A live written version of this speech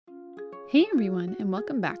Hey everyone, and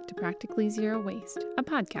welcome back to Practically Zero Waste, a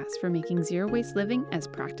podcast for making zero waste living as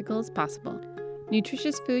practical as possible.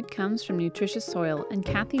 Nutritious food comes from nutritious soil, and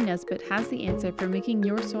Kathy Nesbitt has the answer for making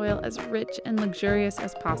your soil as rich and luxurious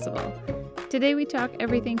as possible. Today we talk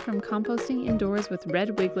everything from composting indoors with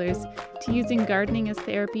red wigglers to using gardening as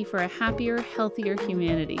therapy for a happier, healthier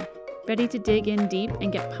humanity. Ready to dig in deep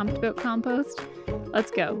and get pumped about compost? Let's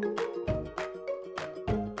go.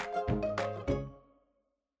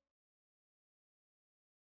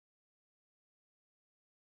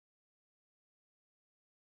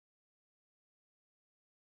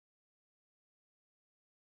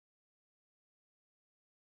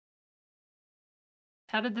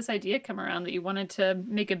 How did this idea come around that you wanted to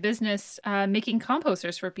make a business making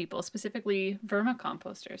composters for people, specifically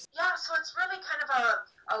vermicomposters? Yeah, so it's really kind of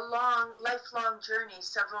a long, lifelong journey,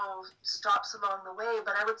 several stops along the way.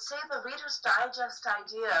 But I would say the Reader's Digest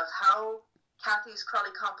idea of how Kathy's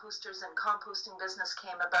Crawley Composters and composting business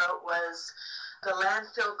came about was the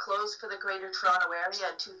landfill closed for the Greater Toronto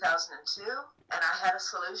Area in 2002, and I had a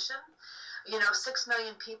solution. 6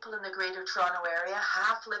 million people in the Greater Toronto Area,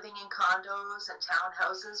 half living in condos and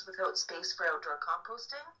townhouses without space for outdoor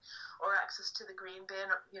composting or access to the green bin,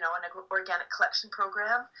 an organic collection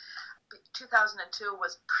program. 2002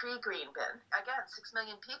 was pre-green bin. Again, 6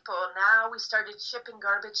 million people. Now we started shipping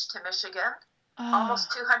garbage to Michigan.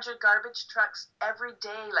 Almost 200 garbage trucks every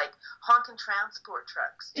day, like honking transport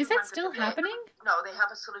trucks. Is that still happening? No, they have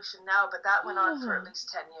a solution now, but that went on for at least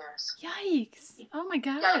 10 years. Yikes. Oh my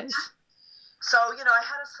gosh. Yikes. So, I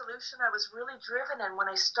had a solution. I was really driven. And when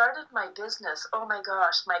I started my business, oh my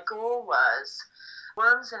gosh, my goal was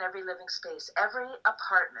worms in every living space, every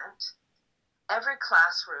apartment, every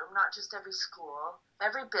classroom, not just every school,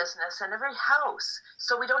 every business, and every house.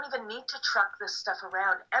 So we don't even need to truck this stuff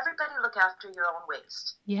around. Everybody look after your own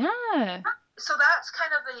waste. Yeah. So that's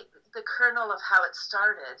kind of the kernel of how it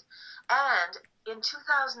started. And in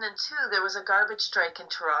 2002, there was a garbage strike in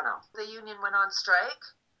Toronto. The union went on strike.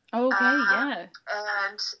 Okay, yeah.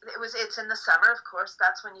 And it's in the summer, of course.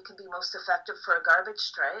 That's when you can be most effective for a garbage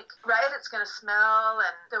strike, right? It's going to smell,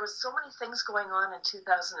 and there was so many things going on in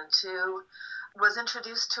 2002. Was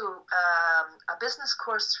introduced to a business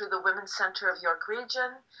course through the Women's Centre of York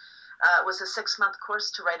Region. It was a 6-month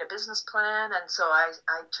course to write a business plan, and so I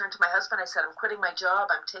turned to my husband. I said, I'm quitting my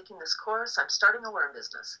job. I'm taking this course. I'm starting a worm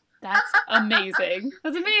business. That's amazing.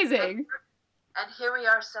 That's amazing. And here we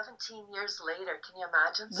are 17 years later. Can you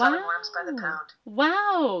imagine? Selling worms by the pound.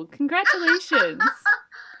 Wow. Congratulations.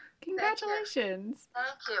 Congratulations.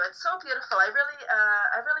 Thank you. It's so beautiful. I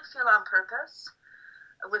really feel on purpose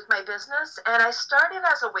with my business. And I started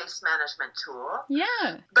as a waste management tool.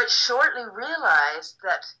 Yeah. But shortly realized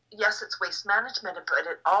that, yes, it's waste management, but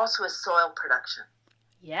it also is soil production.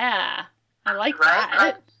 Yeah. I like that.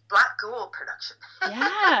 Like black gold production.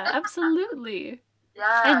 Yeah, absolutely.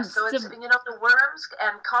 Yeah, and so it's, the worms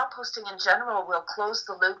and composting in general will close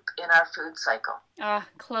the loop in our food cycle.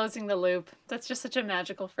 Closing the loop. That's just such a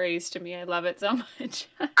magical phrase to me. I love it so much.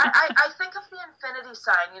 I think of the infinity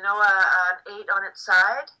sign, an 8 on its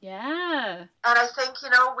side. Yeah. And I think,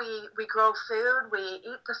 we grow food, we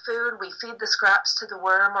eat the food, we feed the scraps to the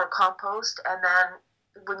worm or compost, and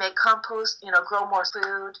then we make compost, grow more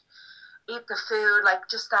food, eat the food, like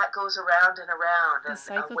just that goes around and around. The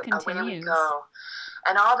cycle continues. Away we go.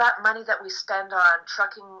 And all that money that we spend on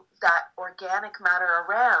trucking that organic matter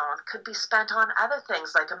around could be spent on other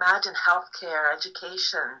things, like imagine healthcare,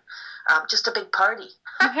 education, just a big party.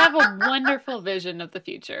 You have a wonderful vision of the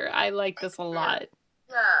future. I like this a lot.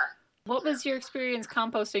 Yeah. What was your experience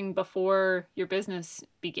composting before your business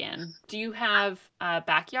began? Do you have a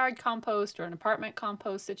backyard compost or an apartment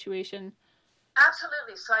compost situation?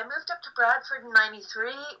 Absolutely. So I moved up to Bradford in 93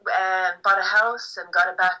 and bought a house and got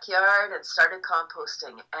a backyard and started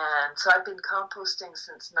composting. And so I've been composting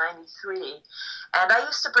since 93. And I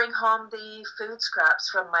used to bring home the food scraps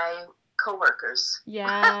from my coworkers.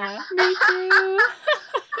 Yeah, me too.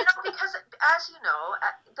 Because as you know,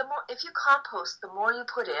 the more, if you compost, the more you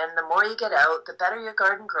put in, the more you get out, the better your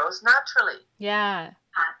garden grows naturally. Yeah.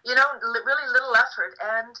 Really little effort,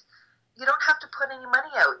 and you don't have to put any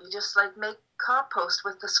money out. You just make compost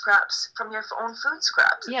with the scraps from your own food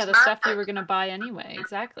scraps. Yeah, the stuff you were going to buy anyway.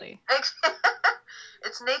 Exactly.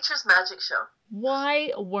 It's nature's magic show.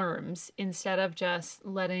 Why worms instead of just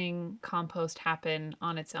letting compost happen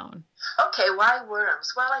on its own? Okay, why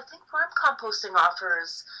worms? Well, I think worm composting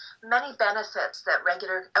offers many benefits that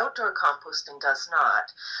regular outdoor composting does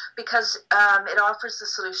not, because it offers the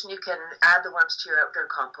solution. You can add the worms to your outdoor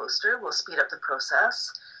composter. We'll speed up the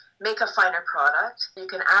process. make a finer product. You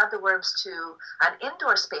can add the worms to an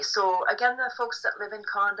indoor space. So again, the folks that live in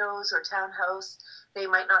condos or townhouse, they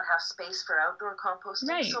might not have space for outdoor composting.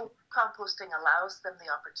 Right. So composting allows them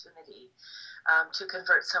the opportunity to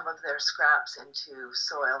convert some of their scraps into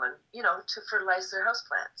soil and, to fertilize their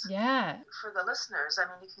houseplants. Yeah. For the listeners, I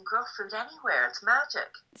mean, you can grow fruit anywhere. It's magic.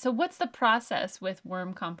 So what's the process with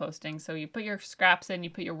worm composting? So you put your scraps in,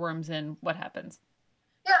 you put your worms in, what happens?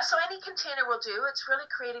 Yeah, so any container will do. It's really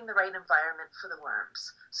creating the right environment for the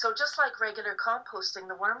worms. So just like regular composting,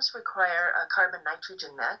 the worms require a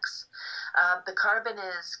carbon-nitrogen mix. The carbon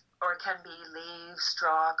is, or can be leaves,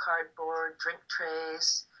 straw, cardboard, drink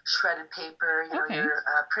trays, shredded paper, your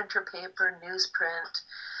printer paper, newsprint,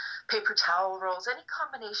 paper towel rolls, any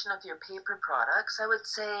combination of your paper products. I would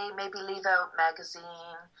say maybe leave out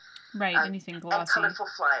magazine. Right, anything glossy. And colorful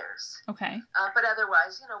flyers. Okay. But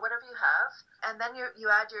otherwise, whatever you have. And then you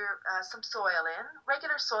add your some soil in,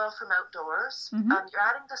 regular soil from outdoors. Mm-hmm. You're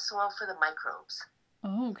adding the soil for the microbes.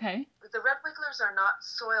 Oh, okay. The red wigglers are not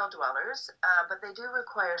soil dwellers, but they do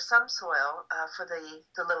require some soil for the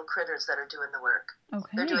little critters that are doing the work.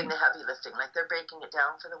 Okay. They're doing the heavy lifting, like they're breaking it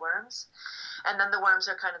down for the worms. And then the worms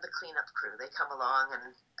are kind of the cleanup crew. They come along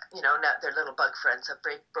and, now their little bug friends have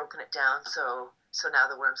broken it down, so now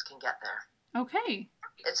the worms can get there. Okay.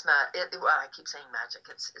 It's I keep saying magic.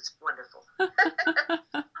 It's wonderful.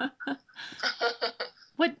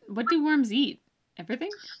 What do worms eat? Everything?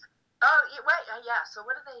 Oh, right. Yeah. So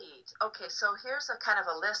what do they eat? Okay. So here's a kind of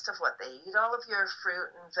a list of what they eat. All of your fruit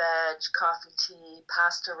and veg, coffee, tea,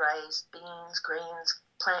 pasta, rice, beans, grains,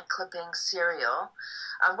 plant clippings, cereal.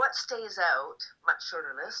 What stays out? Much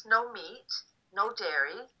shorter list. No meat, no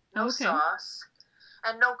dairy, no sauce,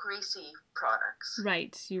 and no greasy products.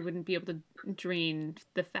 Right. You wouldn't be able to drain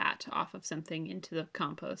the fat off of something into the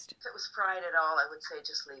compost. If it was fried at all, I would say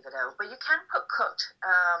just leave it out. But you can put cooked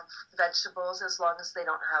vegetables as long as they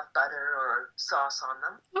don't have butter or sauce on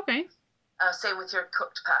them. Okay. Same with your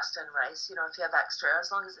cooked pasta and rice. If you have extra,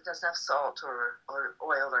 as long as it doesn't have salt or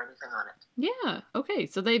oil or anything on it. Yeah. Okay.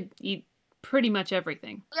 So they eat pretty much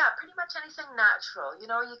everything. Yeah, pretty much anything natural. You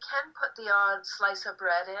can put the odd slice of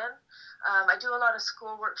bread in. I do a lot of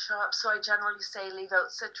school workshops, so I generally say leave out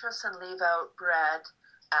citrus and leave out bread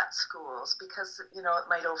at schools because, it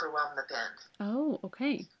might overwhelm the bin. Oh,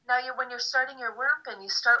 okay. Now, when you're starting your worm bin, you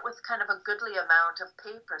start with kind of a goodly amount of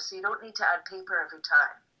paper, so you don't need to add paper every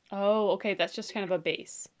time. Oh, okay. That's just kind of a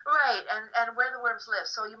base. Right, and where the worms live.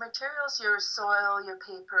 So your materials, your soil, your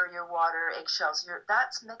paper, your water, eggshells,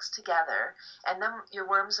 that's mixed together, and then your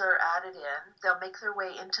worms are added in. They'll make their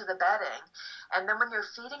way into the bedding, and then when you're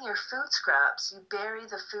feeding your food scraps, you bury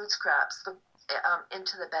the food scraps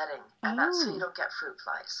into the bedding, and that's so you don't get fruit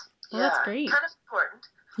flies. Well, that's great. Kind of important.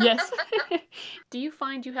 Yes. Do you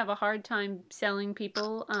find you have a hard time selling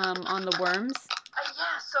people on the worms?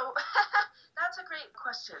 Yeah, so that's a great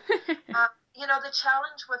question. The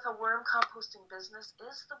challenge with a worm composting business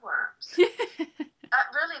is the worms.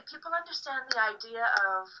 Really, people understand the idea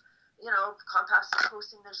of,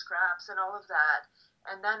 composting their scraps and all of that.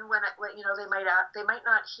 And then when they might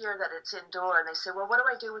not hear that it's indoor, and they say, well, what do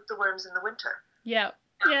I do with the worms in the winter? Yeah.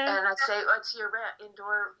 Yeah. And I'd say, it's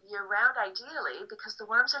indoor year-round, ideally, because the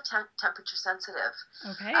worms are temperature sensitive.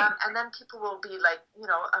 Okay. And then people will be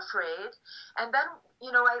afraid. And then,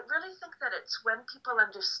 I really think that it's when people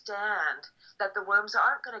understand that the worms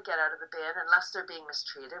aren't going to get out of the bin unless they're being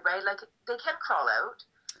mistreated, right? Like, they can crawl out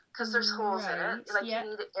because there's holes in it. Like, you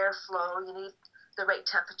need airflow, you need the right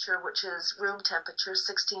temperature, which is room temperature,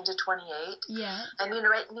 16 to 28. Yeah. And you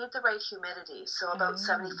need the right humidity, so about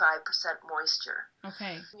 75% moisture.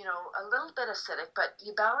 Okay. A little bit acidic, but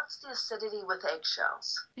you balance the acidity with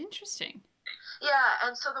eggshells. Interesting. Yeah,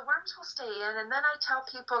 and so the worms will stay in, and then I tell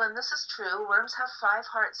people, and this is true, worms have 5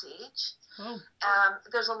 hearts each. Oh.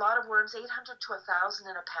 There's a lot of worms, 800 to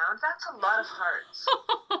 1,000 in a pound. That's a lot of hearts.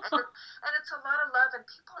 and it's a lot of love, and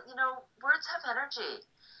people, words have energy.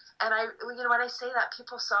 And when I say that,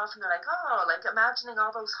 people soften. They're like, oh, like imagining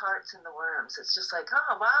all those hearts in the worms. It's just like,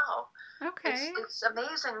 oh, wow. Okay. It's an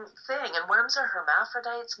amazing thing. And worms are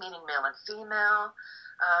hermaphrodites, meaning male and female.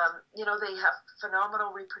 They have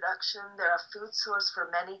phenomenal reproduction. They're a food source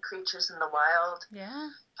for many creatures in the wild.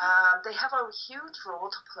 Yeah. They have a huge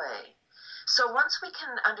role to play. So once we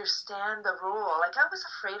can understand the role, like I was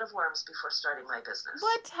afraid of worms before starting my business.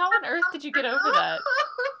 What? How on earth did you get over that?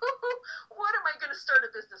 What am I going going to start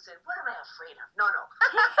a business in. What am I afraid of? No.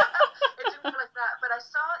 It didn't feel like that. But I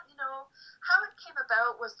saw, how it came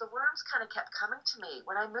about was the worms kind of kept coming to me.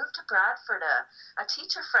 When I moved to Bradford, a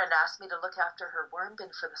teacher friend asked me to look after her worm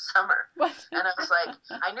bin for the summer. What? And I was like,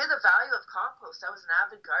 I knew the value of compost. I was an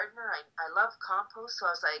avid gardener. I love compost.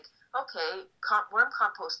 So I was like, okay, worm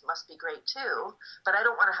compost must be great too, but I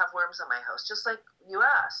don't want to have worms in my house, just like you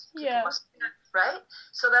asked. Yeah. Right?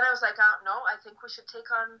 So then I was like, oh, no, I think we should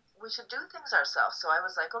do things ourselves. So I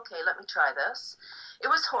was like, okay, let me try this. It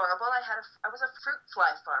was horrible. I was a fruit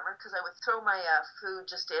fly farmer because I would throw my food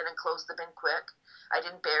just in and close the bin quick. I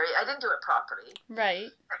didn't do it properly. Right.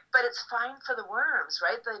 But it's fine for the worms,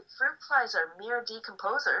 right? The fruit flies are mere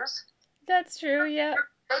decomposers. That's true, yeah.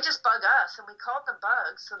 They just bug us, and we called them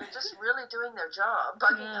bugs, so they're just really doing their job,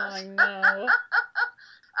 bugging us. I know.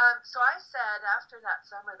 So I said after that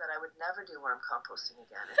summer that I would never do worm composting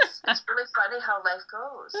again. It's really funny how life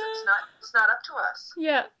goes. It's not up to us.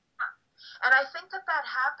 Yeah. And I think that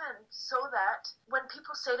happened so that when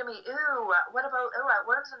people say to me, "Ooh, what about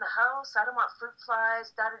worms in the house? I don't want fruit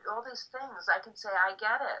flies." All these things, I can say I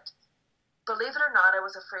get it. Believe it or not, I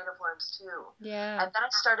was afraid of worms too. Yeah. And then I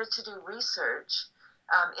started to do research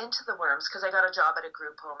into the worms because I got a job at a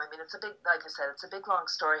group home. I mean, like I said, it's a big,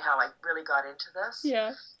 long story how I really got into this.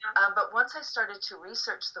 Yeah. But once I started to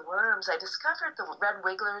research the worms, I discovered the red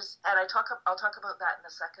wigglers, and I'll talk about that in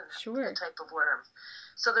a second. Sure. The type of worm.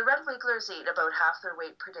 So the red wigglers eat about half their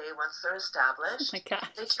weight per day once they're established. Oh my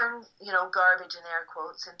gosh. They turn, garbage in air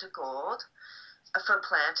quotes into gold for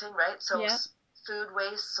planting, right? So food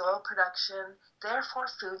waste, soil production,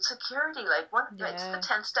 therefore food security. It's the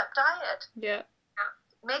 10-step diet. Yeah.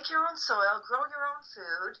 Make your own soil, grow your own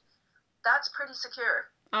food. That's pretty secure.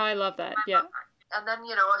 I love that. Yeah. And then,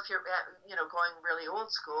 if you're, going really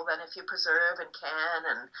old school, then if you preserve and can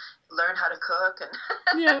and learn how to cook and,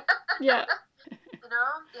 Yeah.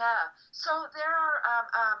 So there are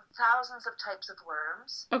thousands of types of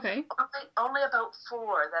worms. Okay. Only about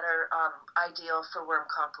 4 that are ideal for worm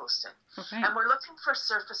composting. Okay. And we're looking for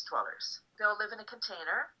surface dwellers. They'll live in a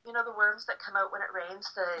container. The worms that come out when it rains,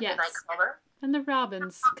 the night crawler. And the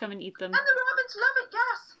robins come and eat them. And the robins love it,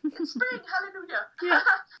 yes. It's spring, hallelujah. Yeah.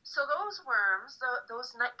 So those worms,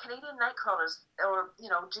 those Canadian night crawlers, or,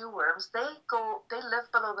 dew worms, they live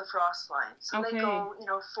below the frost line. So they go,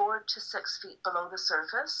 4 to 6 feet below the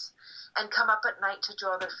surface and come up at night to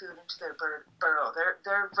draw their food into their burrow.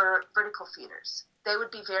 They're vertical feeders. They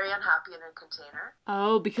would be very unhappy in a container.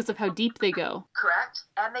 Oh, because of how deep they go. Correct.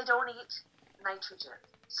 And they don't eat nitrogen.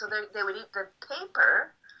 So they would eat the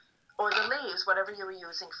paper or the leaves, whatever you were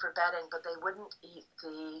using for bedding, but they wouldn't eat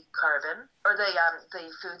the carbon or the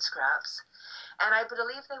food scraps. And I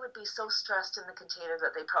believe they would be so stressed in the container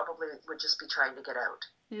that they probably would just be trying to get out.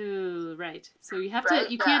 Ooh, right. So you have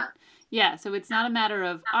to, can't, so it's not a matter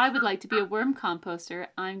of, I would like to be a worm composter.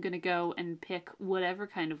 I'm going to go and pick whatever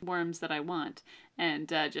kind of worms that I want and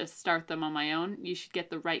just start them on my own. You should get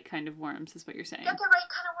the right kind of worms, is what you're saying. Get the right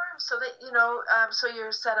kind of worms so that, so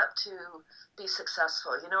you're set up to be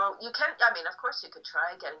successful. You can, of course you could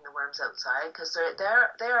try getting the worms outside because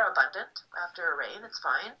they're abundant after a rain. It's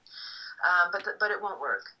fine. But it won't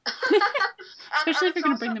work. Especially if you're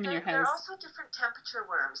going to bring them in your There are house. also different temperature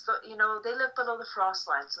worms. So, they live below the frost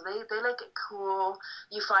line, so they like it cool.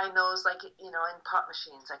 You find those in pot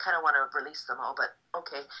machines. I kind of want to release them all, but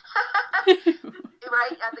okay.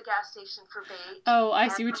 Right at the gas station for bait. Oh, I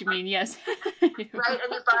see what you mean. Yes. Right,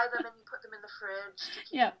 and you buy them and you put them in the fridge to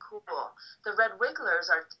keep them cool. The red wigglers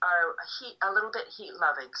are a little bit heat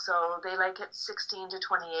loving, so they like it 16 to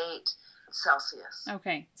 28 Celsius.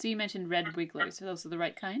 Okay, so you mentioned red wigglers. So those are the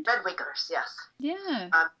right kind? Red wigglers, yes. Yeah.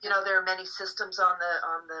 There are many systems on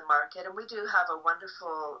the market, and we do have a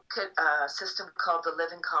wonderful system called the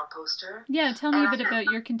Living Composter. Yeah, tell me a bit about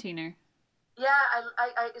your container. Yeah,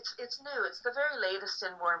 it's new. It's the very latest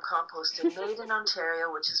in worm composting, made in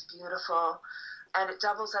Ontario, which is beautiful. And it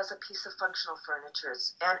doubles as a piece of functional furniture.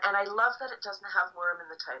 And I love that it doesn't have worm in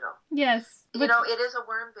the title. Yes. It is a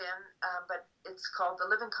worm bin, but it's called the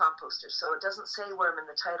Living Composter. So it doesn't say worm in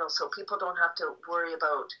the title. So people don't have to worry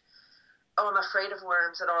about, I'm afraid of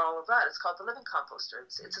worms and all of that. It's called the Living Composter.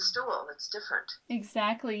 It's a stool. It's different.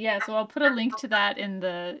 Exactly. Yeah. So I'll put a link to that in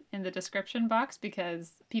the description box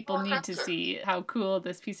because people need to see how cool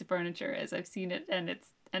this piece of furniture is. I've seen it and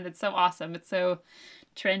it's so awesome. It's so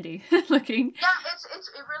trendy looking. Yeah,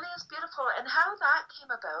 it really is beautiful. And how that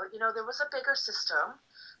came about, there was a bigger system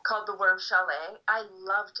called the Worm Chalet. I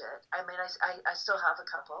loved it. I mean, I still have a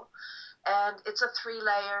couple. And it's a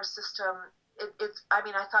 3-layer system.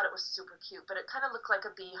 I thought it was super cute, but it kind of looked like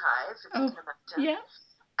a beehive, if you can imagine. Yeah.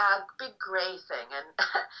 A big gray thing. And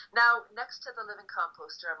now next to the living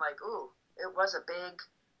composter, I'm like, ooh, it was a big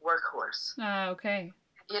workhorse. Okay.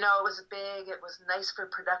 It was big. It was nice for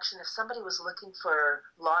production. If somebody was looking for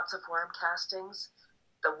lots of worm castings,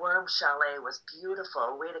 the worm chalet was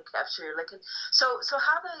beautiful. Way to capture your liquid. So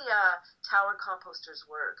how the tower composters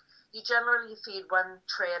work? You generally feed one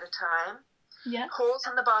tray at a time. Yeah. Holes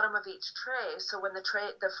in the bottom of each tray. So when the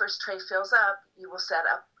first tray fills up, you will set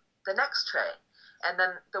up the next tray. And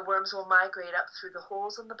then the worms will migrate up through the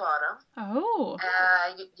holes in the bottom. Oh.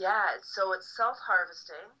 So it's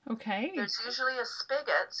self-harvesting. Okay. There's usually a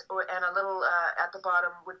spigot and a little, at the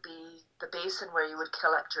bottom would be the basin where you would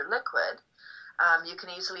collect your liquid. You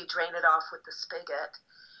can easily drain it off with the spigot.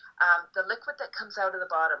 The liquid that comes out of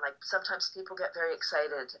the bottom, like sometimes people get very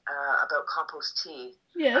excited about compost tea.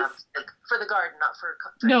 Yes. Like for the garden, not for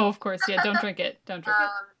drinking. No, of course. Yeah, don't drink it. Don't drink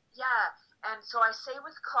it. Yeah, and so I say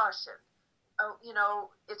with caution,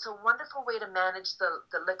 it's a wonderful way to manage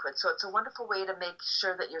the liquid. So it's a wonderful way to make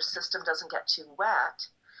sure that your system doesn't get too wet.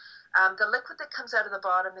 The liquid that comes out of the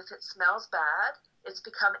bottom, if it smells bad, it's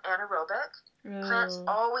become anaerobic. Oh. Plants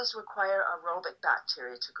always require aerobic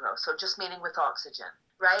bacteria to grow. So just meaning with oxygen,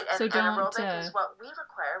 right? And So anaerobic is what we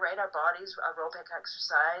require, right? Our body's aerobic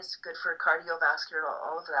exercise, good for cardiovascular,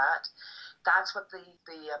 all of that. That's what the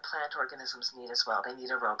plant organisms need as well. They need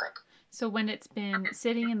aerobic. So when it's been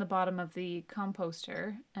sitting in the bottom of the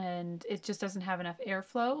composter and it just doesn't have enough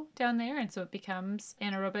airflow down there, and so it becomes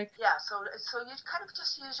anaerobic? Yeah, so you kind of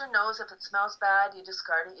just use your nose. If it smells bad, you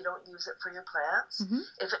discard it. You don't use it for your plants. Mm-hmm.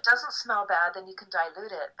 If it doesn't smell bad, then you can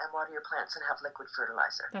dilute it and water your plants and have liquid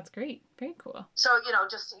fertilizer. That's great. Very cool. So,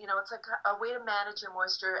 it's like a way to manage your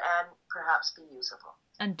moisture and perhaps be usable.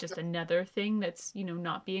 And just another thing that's,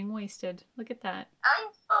 not being wasted. Look at that. I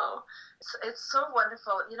know. It's so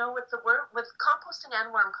wonderful. With composting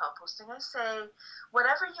and worm composting, I say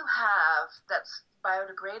whatever you have that's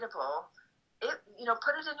biodegradable,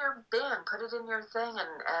 put it in your bin, put it in your thing,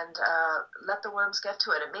 and let the worms get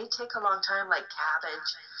to it. It may take a long time, like cabbage.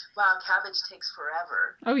 Wow, cabbage takes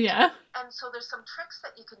forever. Oh, yeah. And so there's some tricks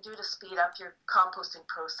that you can do to speed up your composting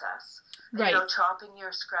process. Right. Chopping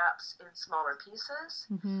your scraps in smaller pieces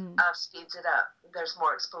speeds it up. There's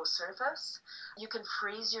more exposed surface. You can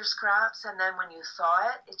freeze your scraps, and then when you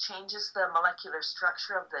thaw it, it changes the molecular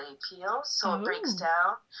structure of the peels, so it breaks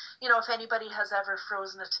down. If anybody has ever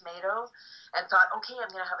frozen a tomato and thought, okay, I'm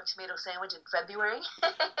going to have a tomato sandwich in February.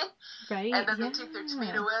 Right. And then they take their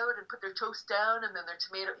tomato out and put their toast down, and then their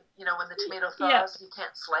tomato, when the tomato thaws, you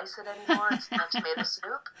can't slice it anymore. It's not tomato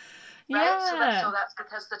soup. Right? Yeah. So that's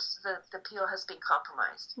because the peel has been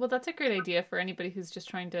compromised. Well, that's a great idea for anybody who's just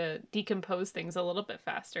trying to decompose things a little bit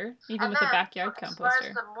faster, even with a backyard composter. As far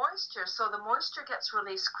as the moisture, so the moisture gets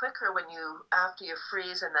released quicker after you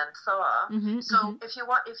freeze and then thaw. If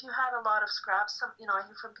you had a lot of scraps, I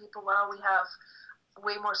hear from people, well, we have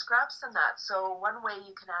way more scraps than that. So one way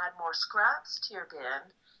you can add more scraps to your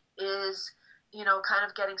bin is kind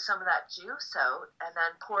of getting some of that juice out and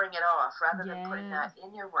then pouring it off rather than putting that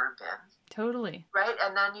in your worm bin. Totally. Right?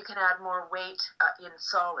 And then you can add more weight in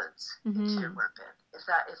solids into your worm bin, if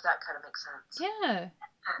that kind of makes sense. Yeah.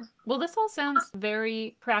 Well, this all sounds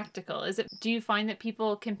very practical. Do you find that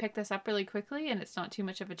people can pick this up really quickly and it's not too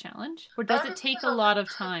much of a challenge? Or does it take a lot of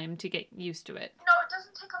time to get used to it? No, it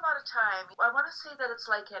doesn't take a lot of time. I want to say that it's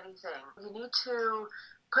like anything. You need to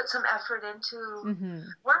put some effort into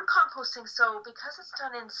worm composting. So because it's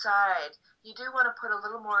done inside, you do want to put a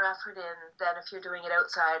little more effort in than if you're doing it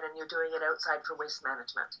outside and you're doing it outside for waste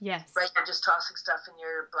management. Yes. Right? You're just tossing stuff in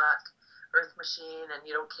your black earth machine and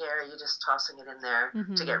you don't care. You're just tossing it in there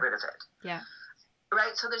to get rid of it. Yeah.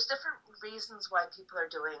 Right? So there's different reasons why people are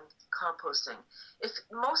doing composting. If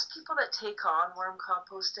most people that take on worm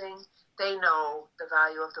composting, they know the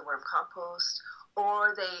value of the worm compost,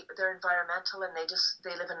 or they're environmental and they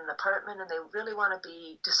live in an apartment and they really want to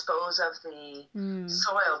dispose of the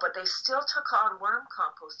soil, but they still took on worm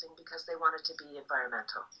composting because they wanted to be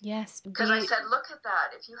environmental. Yes. Because I said, look at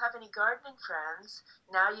that. If you have any gardening friends,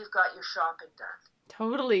 now you've got your shopping done.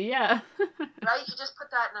 Totally, yeah. Right? You just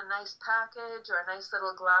put that in a nice package or a nice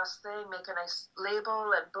little glass thing, make a nice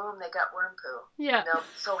label, and boom, they got worm poo. Yeah. And they're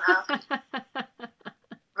so happy.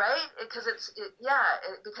 Right? Because it's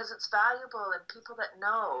valuable, and people that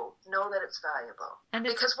know that it's valuable. And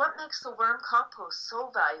because what makes the worm compost so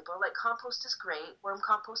valuable, like compost is great, worm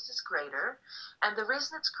compost is greater, and the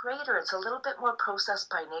reason it's greater, it's a little bit more processed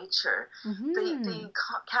by nature. The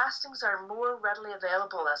castings are more readily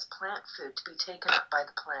available as plant food to be taken up by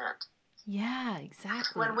the plant. Yeah,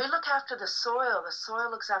 exactly. When we look after the soil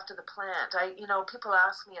looks after the plant. People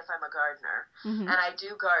ask me if I'm a gardener, and I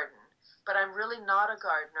do garden. but I'm really not a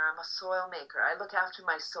gardener. I'm a soil maker. I look after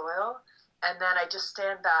my soil, and then I just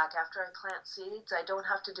stand back after I plant seeds. I don't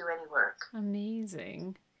have to do any work.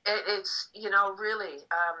 Amazing. It's, really,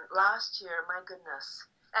 last year, my goodness.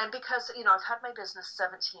 And because, I've had my business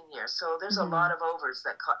 17 years, so there's a lot of overs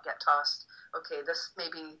that get tossed. Okay, this may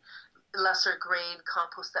be lesser grade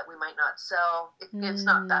compost that we might not sell. It's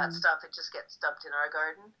not that stuff. It just gets dumped in our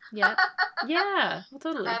garden. Yeah. Yeah, well,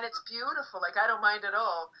 totally. And it's beautiful. Like, I don't mind at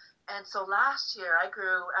all. And so last year I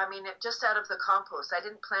grew, just out of the compost. I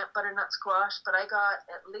didn't plant butternut squash, but I got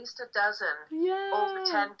at least a dozen over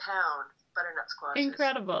 10-pound butternut squashes.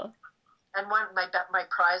 Incredible. And my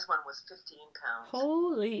prize one was 15 pounds.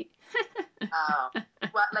 Holy. Well,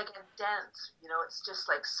 and dense, it's just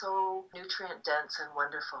like so nutrient dense and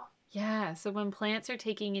wonderful. Yeah, so when plants are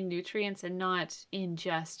taking in nutrients and not in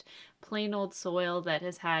just plain old soil that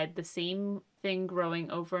has had the same thing growing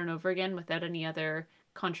over and over again without any other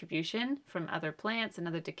contribution from other plants and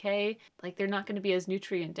other decay, they're not going to be as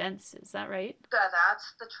nutrient dense. Is that right?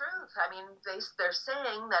 That's the truth. They're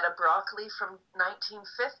saying that a broccoli from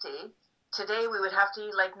 1950, today we would have to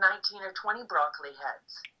eat 19 or 20 broccoli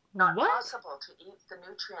heads. Not possible to eat the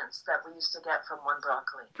nutrients that we used to get from one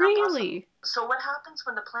broccoli. Really? So what happens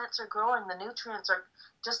when the plants are growing? The nutrients are,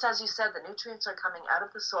 just as you said, the nutrients are coming out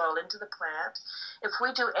of the soil into the plant. If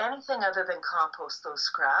we do anything other than compost those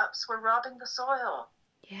scraps, we're robbing the soil.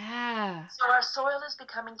 Yeah. So our soil is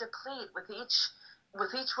becoming depleted with each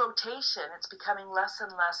rotation. It's becoming less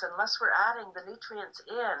and less unless we're adding the nutrients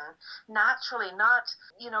in naturally, not,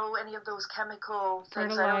 any of those chemical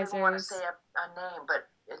things. I don't even want to say a name,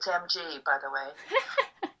 but it's MG, by the way.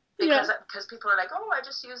 Because people are like, oh, I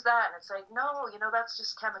just use that. And it's like, no, that's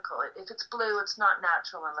just chemical. If it's blue, it's not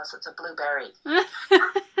natural unless it's a blueberry. I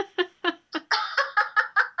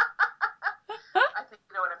think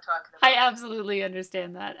you know what I'm talking about. I absolutely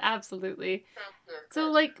understand that. Absolutely. Thank you.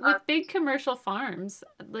 So, with big commercial farms,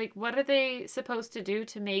 what are they supposed to do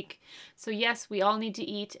to make... So, yes, we all need to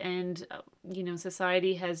eat, and,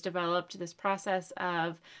 society has developed this process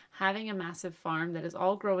of having a massive farm that is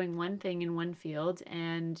all growing one thing in one field,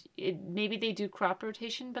 and maybe they do crop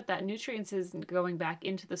rotation, but that nutrients isn't going back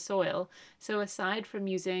into the soil. So, aside from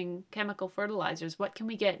using chemical fertilizers, what can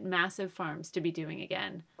we get massive farms to be doing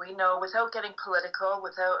again? We know, without getting political,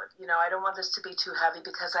 I don't want this to be too heavy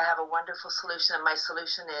because I have a wonderful solution, and my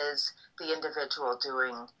solution is the individual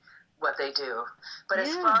doing what they do. But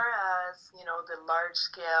as far as, the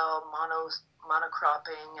large-scale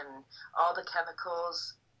monocropping and all the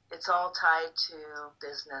chemicals, it's all tied to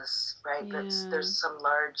business, right? Yeah. There's some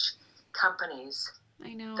large companies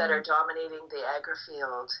that are dominating the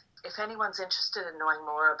agri-field. If anyone's interested in knowing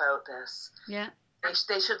more about this,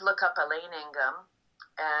 they should look up Elaine Ingham,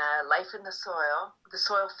 Life in the Soil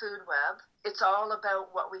Food Web. It's all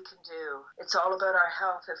about what we can do. It's all about our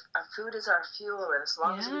health. If our food is our fuel, and as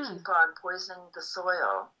long as we keep on poisoning the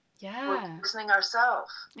soil, we're poisoning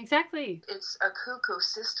ourselves. Exactly. It's a cuckoo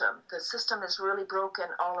system. The system is really broken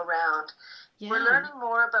all around. Yeah. We're learning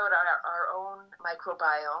more about our own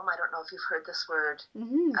microbiome. I don't know if you've heard this word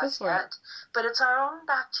as yet, but it's our own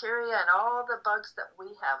bacteria and all the bugs that we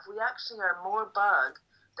have. We actually are more bug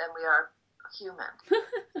than we are human.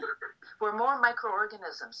 We're more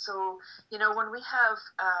microorganisms. So, when we have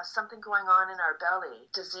something going on in our belly,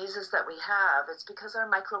 diseases that we have, it's because our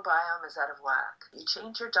microbiome is out of whack. You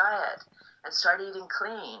change your diet and start eating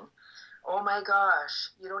clean. Oh my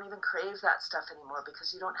gosh, you don't even crave that stuff anymore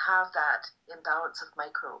because you don't have that imbalance of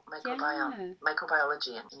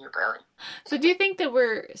microbiology in your belly. So do you think that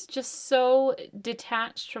we're just so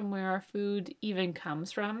detached from where our food even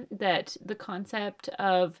comes from that the concept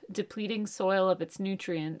of depleting soil of its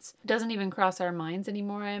nutrients doesn't even cross our minds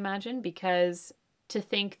anymore, I imagine, because to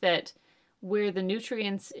think that where the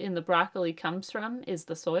nutrients in the broccoli comes from is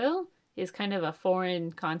the soil is kind of a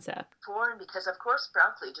foreign concept. Foreign because, of course,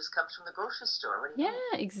 broccoli just comes from the grocery store. What do you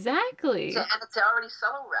mean? Exactly. And it's already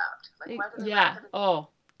cello wrapped. Why do they wrap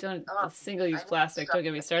it? Single-use plastic. Don't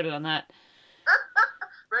get me started on that.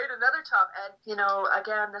 Right, another top. And,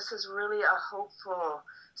 again, this is really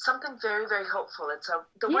something very, very hopeful. It's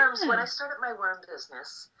the worms. When I started my worm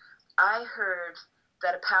business, I heard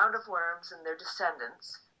that a pound of worms and their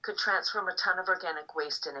descendants could transform a ton of organic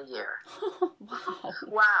waste in a year.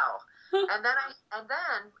 Wow. And then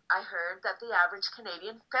I heard that the average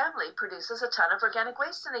Canadian family produces a ton of organic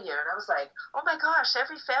waste in a year. And I was like, oh my gosh,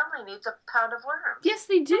 every family needs a pound of worms. Yes,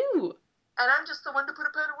 they do. And I'm just the one to put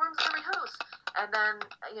a pound of worms in every house. And then,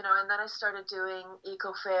 I started doing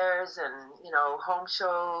eco fairs and, home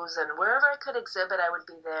shows, and wherever I could exhibit, I would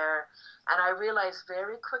be there. And I realized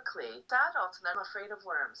very quickly, adults, and I'm afraid of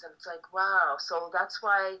worms. And it's like, wow. So that's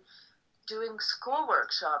why doing school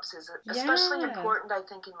workshops is especially important, I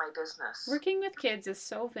think, in my business. Working with kids is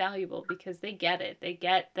so valuable because they get it. They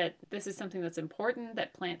get that this is something that's important,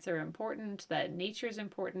 that plants are important, that nature is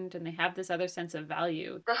important, and they have this other sense of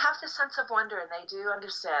value. They have this sense of wonder, and they do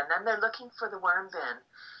understand. And they're looking for the worm bin.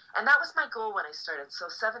 And that was my goal when I started. So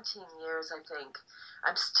 17 years, I think.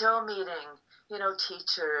 I'm still meeting,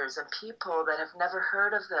 teachers and people that have never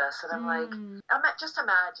heard of this. And I'm like, just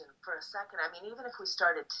imagine for a second. I mean, even if we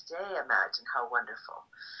started today, imagine how wonderful.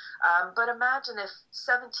 But imagine if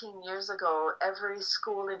 17 years ago, every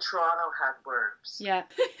school in Toronto had worms. Yeah.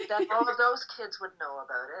 Then all of those kids would know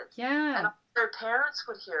about it. Yeah. And their parents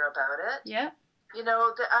would hear about it. Yeah.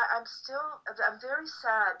 I'm very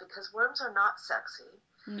sad because worms are not sexy.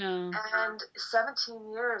 No. And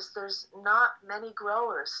 17 years, there's not many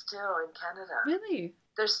growers still in Canada. Really?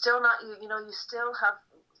 There's still not, you still have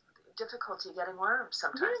difficulty getting worms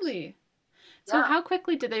sometimes. Really? So how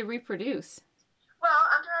quickly do they reproduce? Well,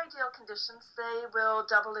 under ideal conditions, they will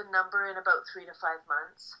double in number in about 3 to 5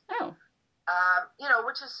 months. Oh.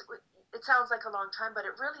 Which is, it sounds like a long time, but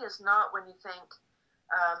it really is not when you think,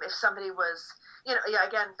 if somebody was,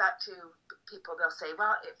 again, back to people, they'll say,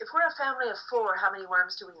 well, if we're a family of 4, how many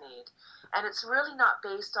worms do we need? And it's really not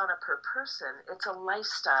based on a per person. It's a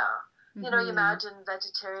lifestyle. You imagine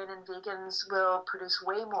vegetarian and vegans will produce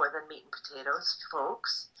way more than meat and potatoes,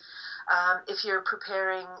 folks. If you're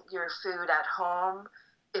preparing your food at home,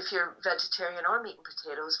 if you're vegetarian or meat and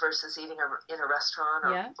potatoes versus eating in a restaurant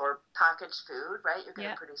or packaged food, right, you're going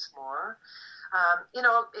to produce more.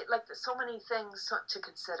 So many things to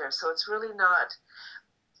consider. So it's really not.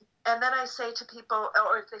 And then I say to people,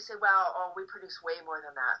 or if they say, well, we produce way more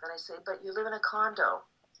than that, then I say, but you live in a condo.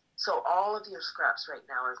 So all of your scraps right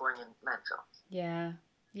now are going in landfill. Yeah.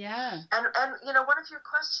 Yeah. And one of your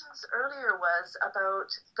questions earlier was about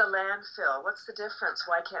the landfill. What's the difference?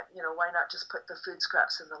 Why not just put the food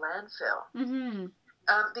scraps in the landfill? Mm-hmm.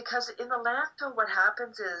 Because in the landfill, what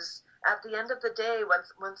happens is at the end of the day,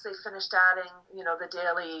 once they finished adding, the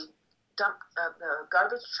daily the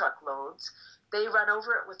garbage truck loads, they run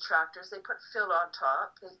over it with tractors. They put fill on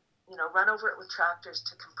top. They, run over it with tractors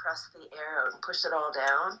to compress the air out and push it all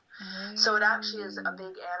down. So it actually is a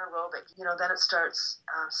big anaerobic. Then it starts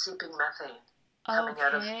seeping methane coming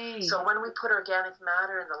out of. So when we put organic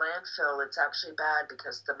matter in the landfill, it's actually bad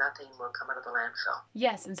because the methane will come out of the landfill.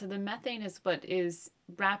 Yes, and so the methane is what is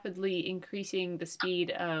rapidly increasing the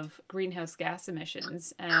speed of greenhouse gas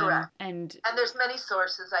emissions. Correct. And there's many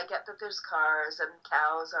sources. I get that there's cars and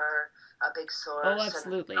cows are a big source. Oh,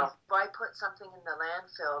 absolutely. And, why put something in the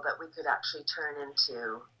landfill that we could actually turn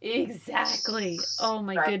into? Exactly. Oh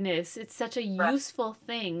my goodness. It's such a useful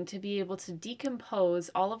thing to be able to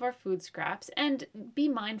decompose all of our food scraps and be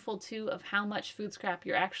mindful too of how much food scrap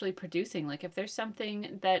you're actually producing. Like if there's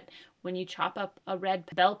something that when you chop up a red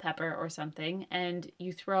bell pepper or something and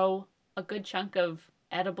you throw a good chunk of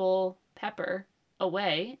edible pepper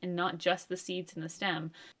away and not just the seeds and the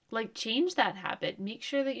stem, like change that habit. Make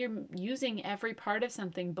sure that you're using every part of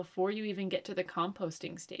something before you even get to the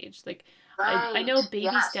composting stage. Like I know baby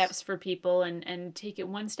steps for people and take it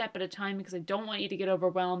one step at a time because I don't want you to get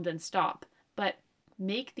overwhelmed and stop. But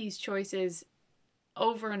make these choices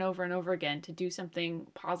over and over and over again to do something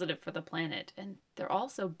positive for the planet. And they're all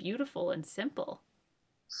so beautiful and simple.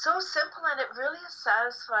 So simple, and it really is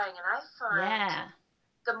satisfying. And I find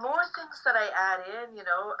the more things that I add in,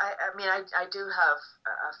 I do have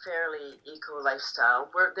a fairly eco lifestyle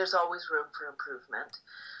where there's always room for improvement.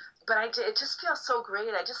 But it just feels so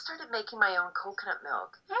great. I just started making my own coconut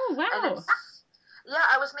milk. Oh, wow. And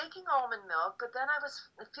I was making almond milk, but then I was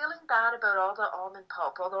feeling bad about all the almond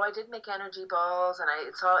pulp, although I did make energy balls and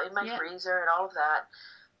it's all in my freezer and all of that.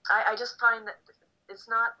 I just find that it's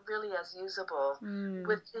not really as usable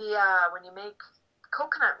with the, when you make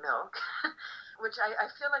coconut milk, which I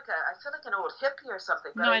feel like an old hippie or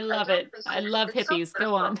something. But no, I love it. I love hippies. So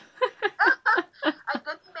go on. I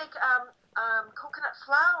didn't make coconut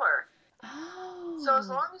flour. Oh. So as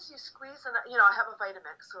long as you squeeze, I have a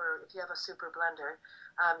Vitamix, or if you have a super blender,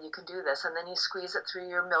 you can do this, and then you squeeze it through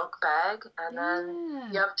your milk bag, and then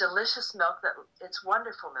you have delicious milk it's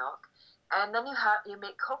wonderful milk, and then you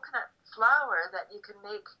make coconut flour that you can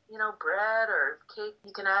make, bread or cake.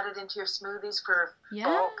 You can add it into your smoothies for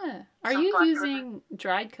bulk. Are you using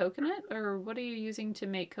dried coconut, or what are you using to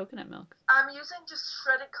make coconut milk? I'm using just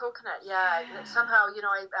shredded coconut. Somehow,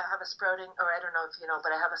 I have a sprouting, or I don't know if you know,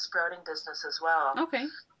 but I have a sprouting business as well. Okay.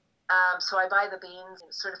 So I buy the beans,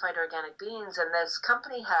 certified organic beans, and this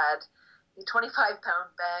company had 25-pound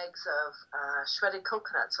bags of shredded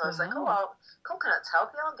coconut. So I was like, oh, well, coconut's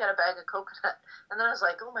healthy. I'll get a bag of coconut. And then I was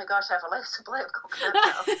like, oh my gosh, I have a life supply of coconut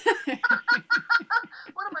now.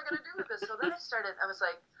 What am I going to do with this? So then I was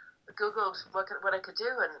like, Googled what I could do,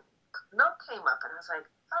 and milk came up. And I was like,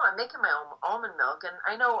 oh, I'm making my own almond milk. And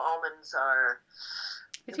I know almonds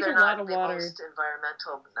they're not the most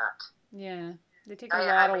environmental nut. Yeah. They take a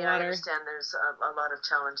lot of water. I understand there's a lot of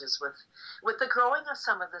challenges with the growing of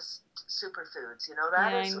some of the superfoods. You know,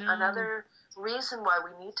 that is another reason why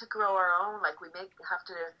we need to grow our own. Like we have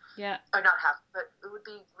to, or not have, but it would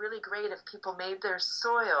be really great if people made their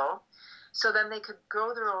soil, so then they could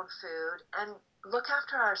grow their own food and look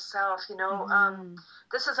after ourselves. You know,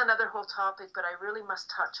 this is another whole topic, but I really must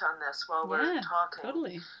touch on this while we're talking.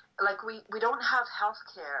 Totally. Like we don't have health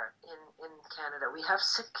care in Canada. We have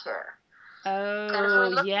sick care.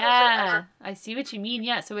 Oh, yeah. I see what you mean.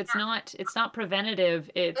 Yeah, so it's not preventative,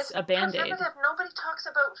 it's a Band-Aid. Preventative. Nobody talks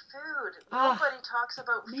about food. Nobody talks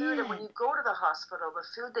about food. And when you go to the hospital, the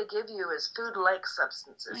food they give you is food-like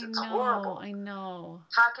substances. It's horrible. I know.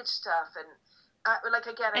 Packaged stuff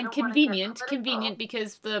and convenient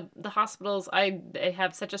because the hospitals, I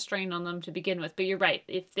have such a strain on them to begin with. But you're right.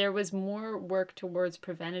 If there was more work towards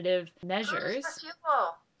preventative measures.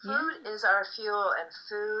 Food is our fuel, and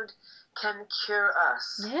food can cure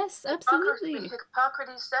us. Yes, absolutely.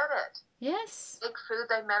 Hippocrates said it. Yes. Take food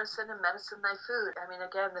thy medicine, and medicine thy food. I mean,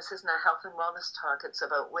 again, this isn't a health and wellness talk. It's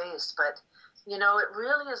about waste, but you know, it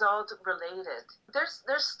really is all related. There's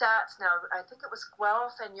stats now. I think it was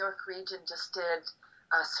Guelph and York Region just did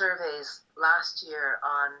surveys last year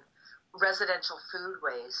on residential food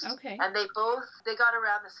waste. Okay. And they got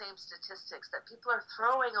around the same statistics that people are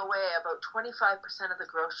throwing away about 25% of the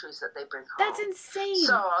groceries that they bring home. That's insane.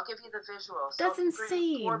 So I'll give you the visual. So that's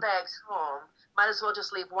insane. 4 bags home, might as well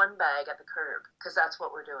just leave 1 bag at the curb, because that's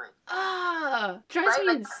what we're doing. Drives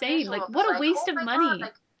me insane. Like, what a waste of money.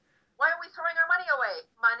 God, why are we throwing our money away?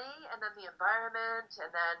 Money, and then the environment, and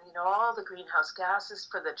then, you know, all the greenhouse gases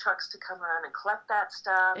for the trucks to come around and collect that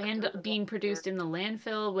stuff. And being produced in the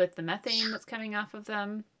landfill with the methane that's coming off of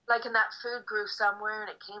them. Like, and that food grew somewhere, and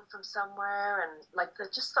it came from somewhere, and, like, the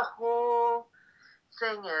whole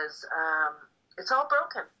thing is, it's all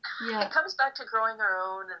broken. Yeah. It comes back to growing our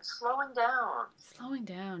own and slowing down. Slowing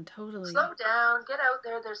down, totally. Slow down, get out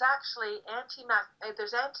there. There's actually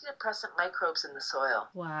there's antidepressant microbes in the soil.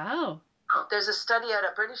 Wow. There's a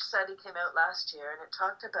British study came out last year, and it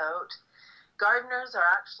talked about gardeners are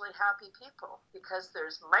actually happy people because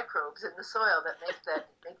there's microbes in the soil that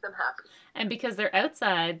make them happy. And because they're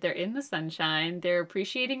outside, they're in the sunshine, they're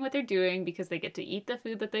appreciating what they're doing because they get to eat the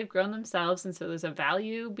food that they've grown themselves, and so there's a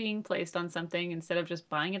value being placed on something instead of just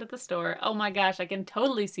buying it at the store. Oh my gosh, I can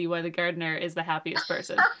totally see why the gardener is the happiest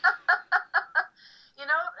person. You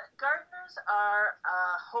know, gardeners are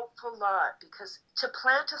a hopeful lot, because to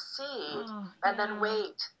plant a seed and then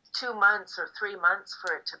wait 2 months or 3 months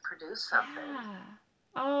for it to produce something. Yeah.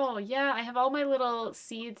 Oh, yeah. I have all my little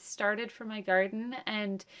seeds started for my garden,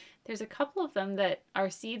 and there's a couple of them that are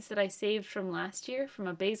seeds that I saved from last year, from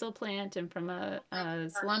a basil plant and from a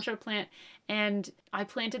cilantro plant, and I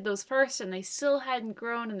planted those first, and they still hadn't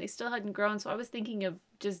grown, so I was thinking of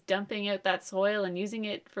just dumping out that soil and using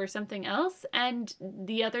it for something else, and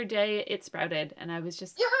the other day it sprouted, and I was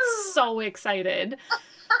just so excited.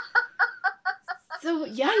 So,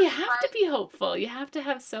 yeah, you have to be hopeful. You have to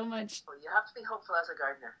have so much. You have to be hopeful as a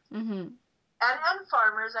gardener. Mm-hmm. And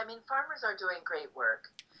farmers. I mean, farmers are doing great work.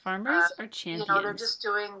 Farmers are champions. You know, they're just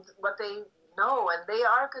doing what they know, and they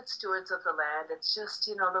are good stewards of the land. It's just,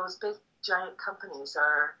 you know, those big, giant companies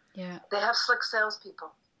they have slick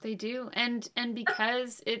salespeople. They do. And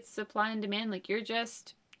because it's supply and demand, like you're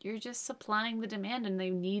just supplying the demand, and they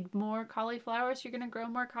need more cauliflower, so you're going to grow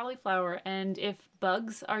more cauliflower. And if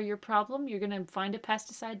bugs are your problem, you're going to find a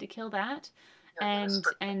pesticide to kill that,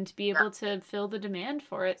 and be able to fill the demand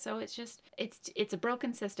for it. So it's just it's a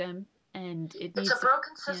broken system, and it's a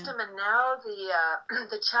broken system. And now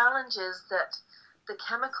the challenge is that the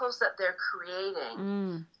chemicals that they're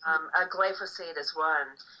creating, glyphosate is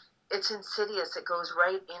one. It's insidious. It goes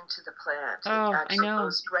right into the plant. Oh, I know. It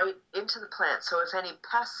goes right into the plant. So if any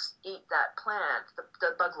pests eat that plant,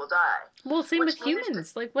 the bug will die. Well, same with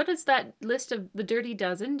humans. Like, what is that list of the dirty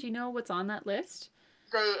dozen? Do you know what's on that list?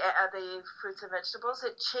 The fruits and vegetables,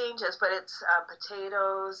 it changes, but it's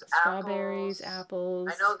potatoes, strawberries, apples.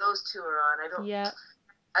 I know those two are on.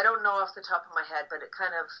 I don't know off the top of my head, but it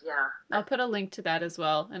kind of, I'll put a link to that as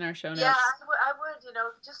well in our show notes. Yeah, I would, you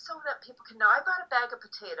know, just so that people can know. I bought a bag of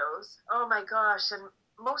potatoes. Oh my gosh, and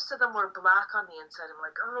most of them were black on the inside. I'm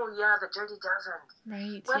like, oh yeah, the dirty dozen.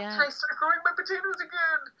 Right. When Yeah. can I start growing my potatoes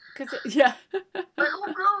again? Because yeah. My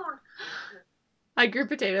homegrown. I grew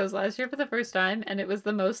potatoes last year for the first time, and it was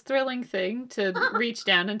the most thrilling thing to reach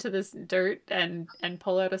down into this dirt and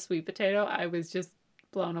pull out a sweet potato. I was just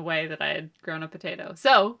blown away that I had grown a potato.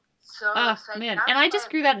 So Exciting. man, and I just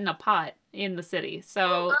grew that in a pot in the city,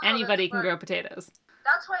 so anybody can grow potatoes.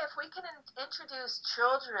 That's why if we can introduce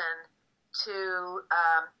children to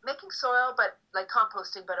making soil, but like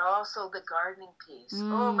composting, but also the gardening piece.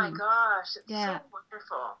 Oh my gosh, it's so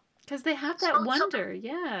wonderful. Because they have that wonder,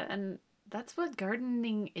 and that's what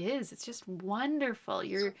gardening is. It's just wonderful.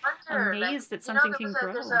 You're amazed that something can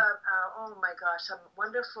grow. There's oh my gosh, a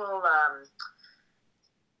wonderful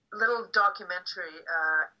little documentary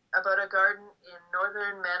about a garden in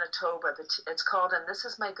northern Manitoba. It's called "And This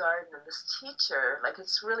Is My Garden." And this teacher, like,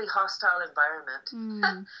 it's really hostile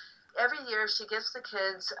environment. Every year she gives the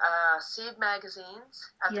kids seed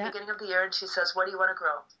magazines at the beginning of the year, and she says, what do you want to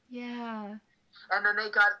grow? Yeah. And then they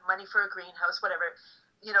got money for a greenhouse, whatever.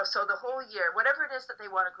 You know, so the whole year, whatever it is that they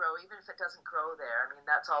want to grow, even if it doesn't grow there, I mean,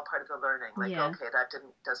 that's all part of the learning. Like, okay, that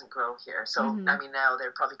doesn't grow here. So, I mean, now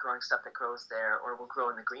they're probably growing stuff that grows there or will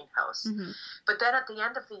grow in the greenhouse. But then at the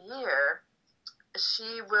end of the year,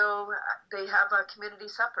 they have a community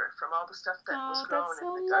supper from all the stuff that was grown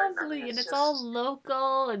in the garden. Lovely. I mean, and it's all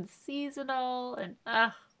local and seasonal and,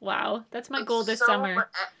 wow. That's my goal this summer.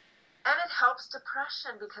 And it helps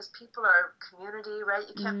depression because people are community, right?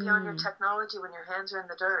 You can't be on your technology when your hands are in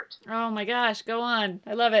the dirt. Oh my gosh, go on.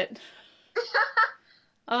 I love it.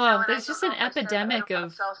 There's just an epidemic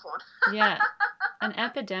of an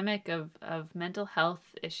epidemic of mental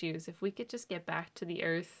health issues. If we could just get back to the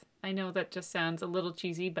earth. I know that just sounds a little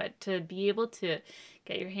cheesy, but to be able to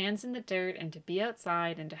get your hands in the dirt and to be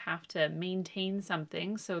outside and to have to maintain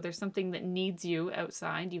something, so there's something that needs you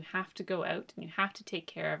outside, you have to go out and you have to take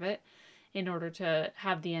care of it in order to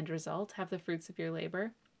have the end result, have the fruits of your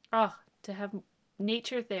labor. To have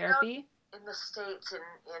nature therapy. In the States, in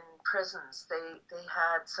prisons, they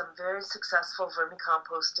had some very successful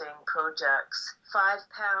vermicomposting projects.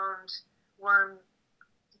 5-pound worm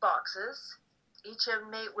boxes. Each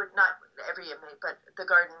inmate would, not every inmate, but the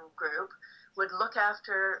garden group would look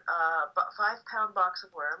after a 5-pound box of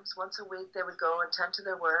worms. Once a week they would go and tend to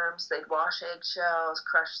their worms. They'd wash eggshells,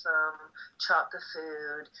 crush them, chop the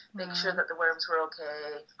food, make sure that the worms were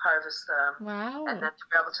okay, harvest them, and then to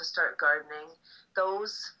be able to start gardening.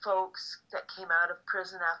 Those folks that came out of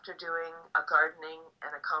prison after doing a gardening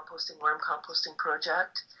and a worm composting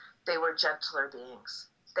project, they were gentler beings.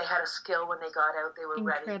 They had a skill when they got out. They were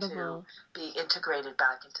ready to be integrated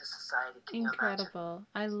back into society. Can Incredible.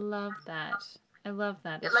 I love that.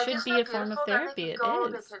 It like, should be a form of therapy. It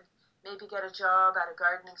is. They could maybe get a job at a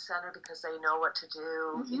gardening center because they know what to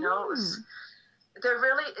do. You know, it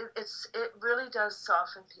really does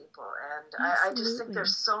soften people. And I just think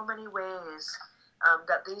there's so many ways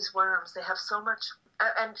that these worms, they have so much,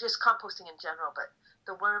 and just composting in general, but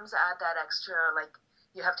the worms add that extra, like,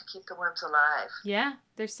 you have to keep the worms alive. Yeah,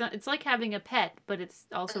 it's like having a pet, but it's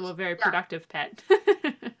also a very productive pet.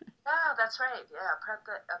 Yeah, that's right. Yeah, a pet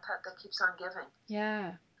that keeps on giving.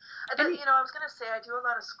 Yeah. I was going to say, I do a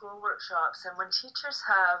lot of school workshops, and when teachers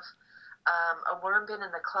have a worm bin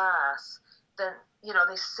in the class, then,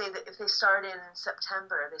 they say that if they start in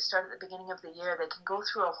September, they start at the beginning of the year, they can go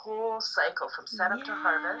through a whole cycle from setup to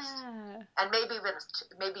harvest, and maybe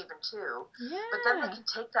even two. Yeah. But then they can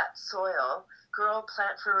take that soil, grow a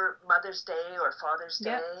plant for Mother's Day or Father's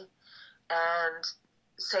Day, and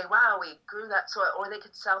say, wow, we grew that soil. Or they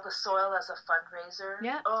could sell the soil as a fundraiser.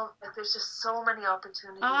 Yeah. Oh, there's just so many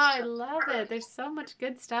opportunities. I love it. There's so much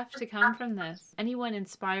good stuff to come from this. Anyone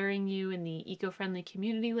inspiring you in the eco-friendly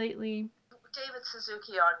community lately? David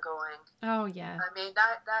Suzuki ongoing. Oh, yeah. I mean,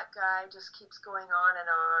 that guy just keeps going on,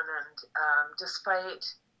 and despite,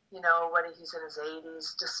 what he's in his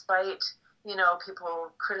 80s, despite,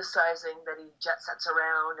 people criticizing that he jet sets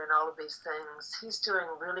around and all of these things, he's doing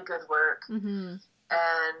really good work.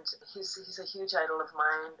 And he's a huge idol of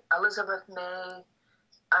mine. Elizabeth May,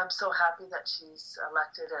 I'm so happy that she's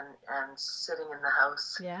elected and sitting in the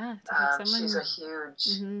House. Yeah, she's a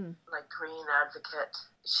huge green advocate.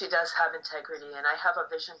 She does have integrity, and I have a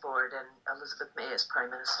vision board, and Elizabeth May is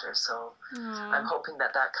Prime Minister, so I'm hoping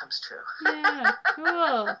that comes true. Yeah,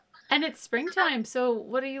 cool. And it's springtime, so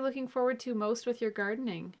what are you looking forward to most with your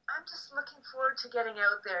gardening? I'm just looking forward to getting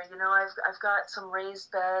out there. I've got some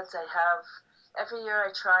raised beds. Every year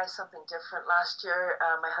I try something different. Last year,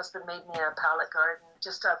 my husband made me a pallet garden,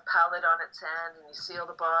 just a pallet on its end, and you seal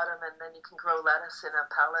the bottom, and then you can grow lettuce in a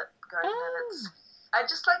pallet garden. And I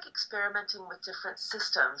just like experimenting with different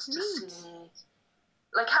systems to Neat. see,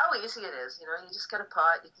 like, how easy it is. You know, you just get a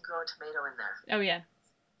pot, you can grow a tomato in there. Oh, yeah.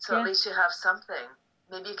 So at least you have something.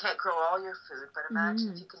 Maybe you can't grow all your food, but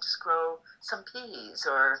imagine if you can just grow some peas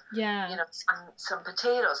or, you know, some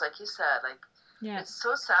potatoes, like you said. Like, it's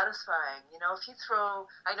so satisfying. You know, if you throw,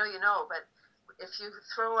 I know you know, but if you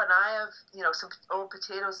throw an eye of, you know, some old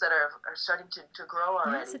potatoes that are starting to grow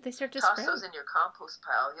already, yes, if they start to toss sprout. those in your compost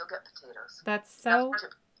pile, you'll get potatoes. That's so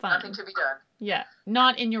fun. Nothing to be done. Yeah,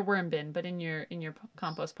 not in your worm bin, but in your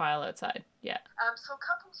compost pile outside. Yeah. So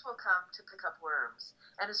couples will come to pick up worms,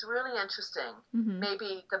 and it's really interesting. Mm-hmm.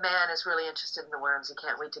 Maybe the man is really interested in the worms. He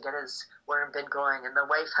can't wait to get his worm bin going, and the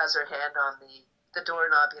wife has her hand on the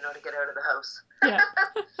doorknob, you know, to get out of the house. Yeah.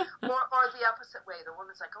 or the opposite way. The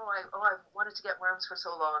woman's like, I wanted to get worms for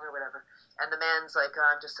so long or whatever, and the man's like,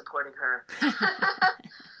 I'm just supporting her.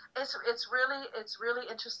 It's really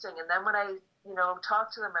interesting. And then when I, you know,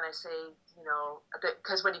 talk to them and I say, you know,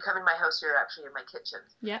 because when you come in my house, you're actually in my kitchen.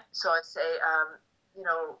 Yeah. So I say, you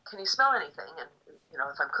know, can you smell anything? And, you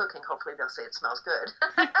know, if I'm cooking, hopefully they'll say it smells good.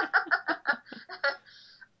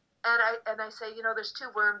 And I say, you know, there's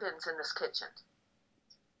 2 worm bins in this kitchen.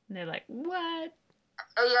 And they're like, what?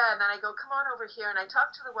 Yeah, and then I go, come on over here, and I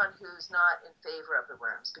talk to the one who's not in favor of the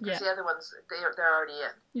worms, because the other ones, they're already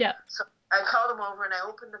in. Yeah. So I call them over, and I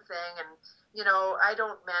open the thing, and, you know, I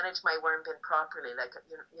don't manage my worm bin properly. Like,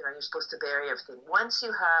 you know, you're supposed to bury everything. Once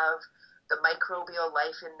you have the microbial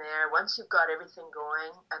life in there, once you've got everything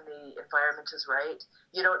going and the environment is right,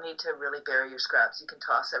 you don't need to really bury your scraps. You can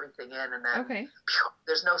toss everything in, and then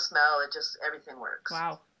there's no smell. It just, everything works.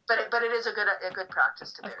 Wow. But it is a good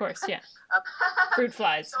practice to bury. Of course, yeah. Fruit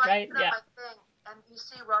flies, so right? Yeah. My thing, and you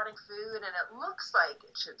see rotting food, and it looks like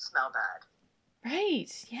it should smell bad.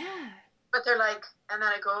 Right. Yeah. But they're like, and then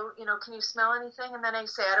I go, you know, can you smell anything? And then I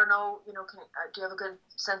say, I don't know, you know, do you have a good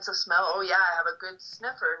sense of smell? Oh yeah, I have a good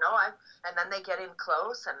sniffer. No, and then they get in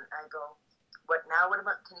close, and I go, what now? What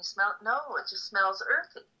about? Can you smell? No, it just smells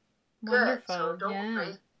earthy. Wonderful. Good. So don't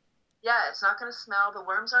worry. Yeah, it's not going to smell. The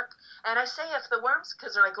worms aren't. And I say, if the worms,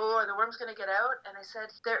 because they're like, oh, are the worms going to get out? And I said,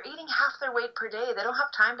 they're eating half their weight per day. They don't have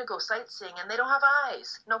time to go sightseeing, and they don't have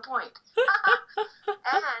eyes. No point.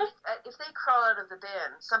 And if they crawl out of the bin,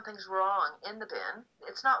 something's wrong in the bin.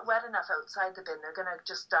 It's not wet enough outside the bin. They're going to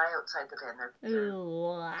just die outside the bin.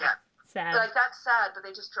 Yeah. Sad. Like, that's sad, but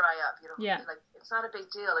they just dry up. You know, like, it's not a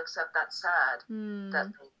big deal, except that's sad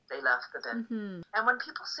that they left the bin. Mm-hmm. And when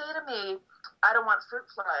people say to me, I don't want fruit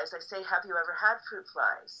flies, I say, have you ever had fruit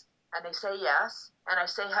flies? And they say yes. And I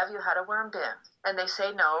say, have you had a worm bin? And they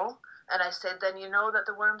say no. And I said, then you know that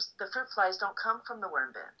the fruit flies don't come from the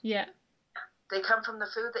worm bin. Yeah. They come from the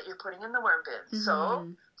food that you're putting in the worm bin. Mm-hmm. So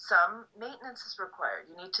some maintenance is required.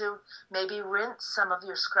 You need to maybe rinse some of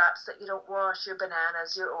your scraps that you don't wash, your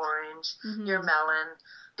bananas, your orange, your melon,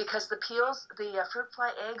 because the peels, the fruit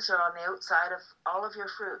fly eggs are on the outside of all of your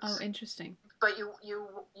fruits. Oh, interesting. But you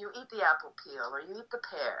eat the apple peel or you eat the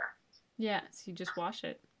pear. Yeah, so you just wash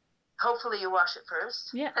it. Hopefully you wash it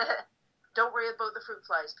first. Yeah. Don't worry about the fruit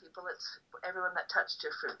flies, people. It's everyone that touched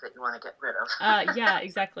your fruit that you want to get rid of. Yeah,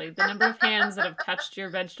 exactly. The number of hands that have touched your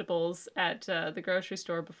vegetables at the grocery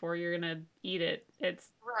store before you're going to eat it, it's...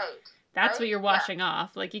 Right. That's what you're washing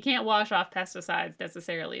off. Like, you can't wash off pesticides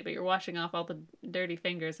necessarily, but you're washing off all the dirty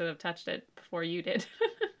fingers that have touched it before you did.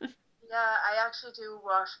 Yeah, I actually do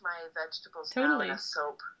wash my vegetables now in a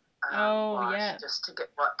soap. Just to get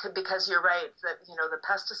because you're right that, you know, the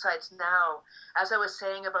pesticides now, as I was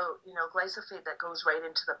saying about, you know, glyphosate that goes right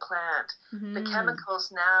into the plant, the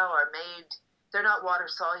chemicals now are made, they're not water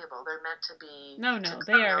soluble. They're meant to be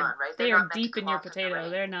they are deep in your potato.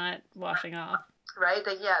 They're not washing off. Right?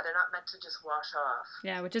 They're not meant to just wash off.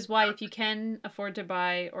 Yeah, which is why if you can afford to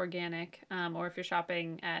buy organic, or if you're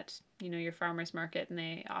shopping at, you know, your farmer's market and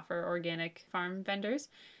they offer organic farm vendors,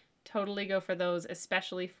 totally go for those,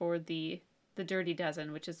 especially for the Dirty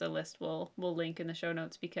Dozen, which is a list we'll link in the show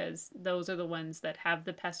notes, because those are the ones that have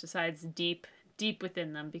the pesticides deep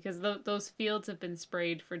within them, because those fields have been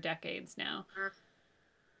sprayed for decades now.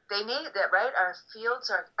 They need that, right? Our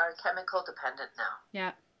fields are chemical dependent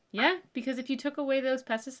now. Yeah, because if you took away those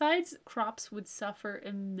pesticides, crops would suffer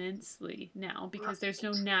immensely now, because there's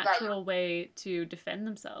no natural way to defend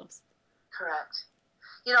themselves. Correct.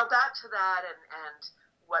 You know, back to that and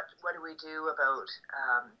what do we do about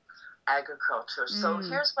agriculture? So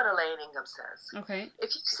here's what Elaine Ingham says. Okay.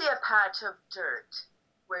 If you see a patch of dirt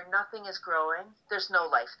where nothing is growing, there's no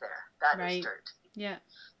life there. That is dirt. Yeah.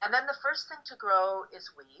 And then the first thing to grow is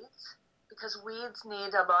weeds, because weeds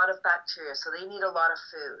need a lot of bacteria, so they need a lot of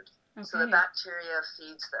food. So the bacteria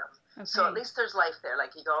feeds them. Okay. So at least there's life there.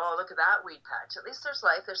 Like you go, oh, look at that weed patch. At least there's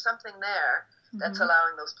life. There's something there that's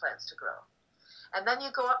allowing those plants to grow. And then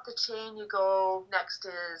you go up the chain. You go, next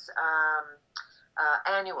is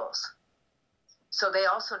annuals. So they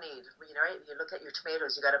also need, right? You look at your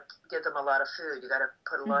tomatoes, you got to give them a lot of food. You got to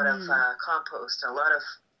put a lot of compost, a lot of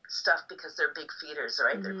stuff, because they're big feeders,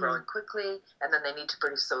 right? They're growing quickly, and then they need to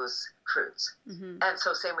produce those fruits. And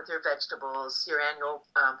so same with your vegetables, your annual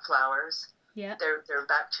flowers. Yeah. They're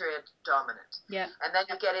bacteria dominant. Yeah. And then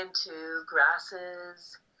you get into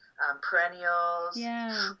grasses, perennials,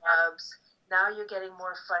 shrubs. Now you're getting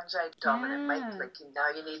more fungi dominant, right? Like now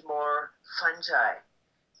you need more fungi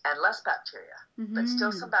and less bacteria, but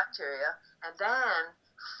still some bacteria. And then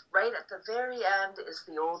right at the very end is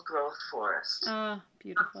the old growth forest. Oh,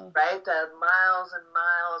 beautiful. Right? The miles and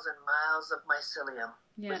miles and miles of mycelium,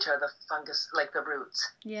 which are the fungus, like the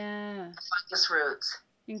roots. Yeah. Fungus roots.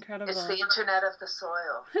 Incredible. It's the internet of the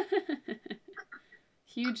soil.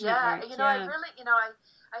 Huge network. Yeah, I really,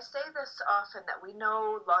 I say this often, that we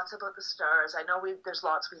know lots about the stars. I know there's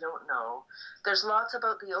lots we don't know. There's lots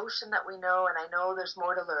about the ocean that we know, and I know there's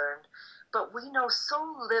more to learn. But we know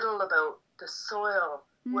so little about the soil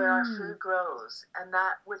where our food grows and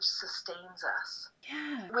that which sustains us.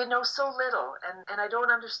 Yeah. We know so little, and I don't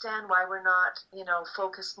understand why we're not,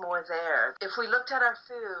 focused more there. If we looked at our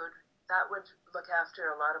food, that would look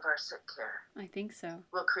after a lot of our sick care. I think so.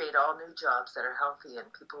 We'll create all new jobs that are healthy,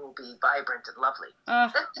 and people will be vibrant and lovely.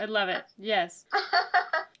 Oh, I love it. Yes.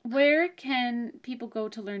 Where can people go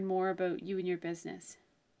to learn more about you and your business?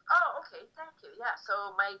 Oh, okay. Thank you. Yeah.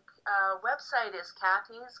 So my website is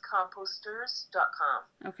kathyscomposters.com.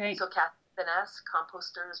 Okay. So Kathy with an S,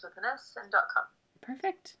 composters with an S, and .com.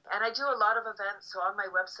 Perfect. And I do a lot of events. So on my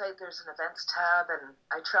website, there's an events tab, and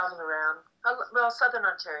I travel around, Southern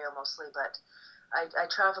Ontario mostly, but I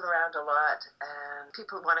travel around a lot, and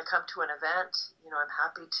people want to come to an event. I'm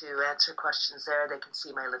happy to answer questions there. They can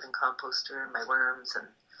see my living composter and my worms, and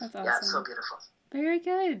that's awesome. Yeah, it's so beautiful. Very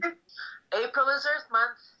good. April is Earth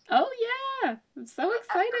Month. Oh, yeah. I'm so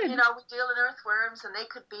excited. We deal in earthworms, and they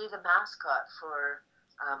could be the mascot for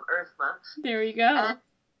Earth Month. There you go. And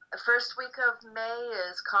the first week of May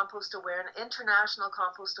is International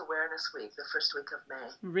Compost Awareness Week, the first week of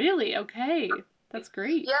May. Really? Okay. That's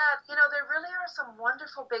great. Yeah, there really are some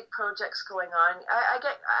wonderful big projects going on. I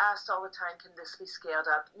get asked all the time, can this be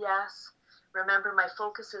scaled up? Yes. Remember, my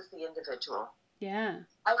focus is the individual. Yeah.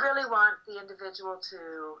 I really want the individual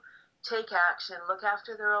to take action, look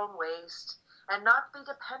after their own waste, and not be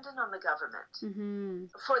dependent on the government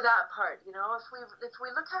for that part. If we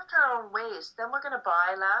look after our own waste, then we're going to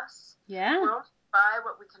buy less. Yeah. We'll only buy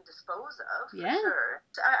what we can dispose of, for sure.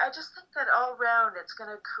 I just think that all around it's going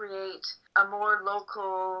to create a more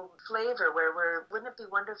local flavor wouldn't it be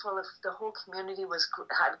wonderful if the whole community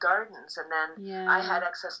had gardens, and then I had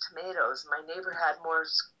excess tomatoes, my neighbor had more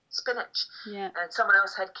spinach, and someone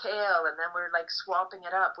else had kale, and then we're like swapping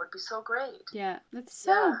it up. Would be so great. Yeah, that's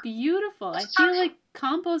so beautiful. I feel like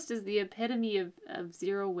compost is the epitome of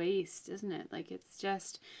zero waste, isn't it? Like, it's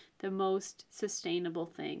just the most sustainable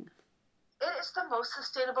thing. It is the most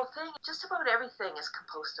sustainable thing. Just about everything is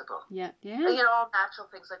compostable. Yeah. All natural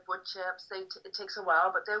things like wood chips, it takes a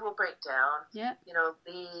while, but they will break down. Yeah.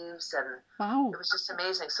 Leaves, and wow. It was just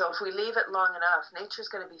amazing. So if we leave it long enough, nature's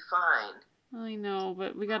going to be fine. I know,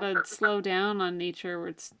 but we gotta slow down on nature where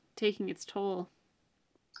it's taking its toll.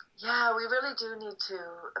 Yeah, we really do need to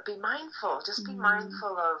be mindful. Just be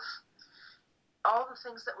mindful of all the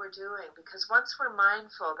things that we're doing, because once we're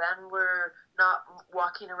mindful, then we're not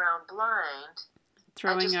walking around blind,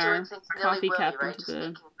 throwing our coffee cup right? into just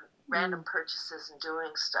making random purchases and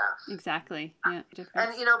doing stuff. Exactly. Yeah. And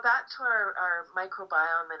back to our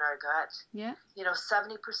microbiome in our gut. Yeah.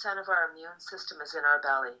 70% of our immune system is in our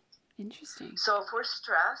belly. Interesting. So if we're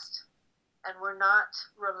stressed and we're not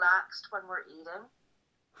relaxed when we're eating,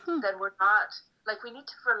 then we're not, we need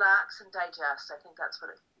to relax and digest. I think that's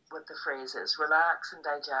what the phrase is, relax and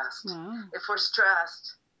digest. Wow. If we're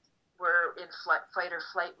stressed, we're in fight or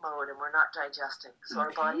flight mode, and we're not digesting. So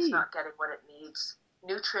our body's not getting what it needs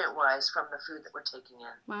nutrient-wise from the food that we're taking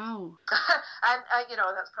in. Wow. And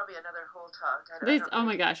that's probably another whole talk. Oh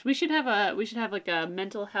my gosh, we should have a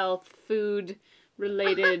mental health food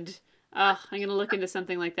related. I'm gonna look into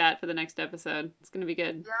something like that for the next episode. It's gonna be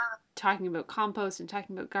good. Yeah. Talking about compost and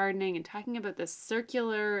talking about gardening and talking about the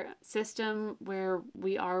circular system where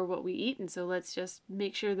we are what we eat, and so let's just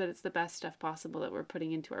make sure that it's the best stuff possible that we're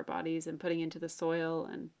putting into our bodies and putting into the soil,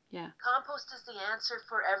 and Compost is the answer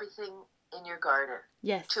for everything in your garden.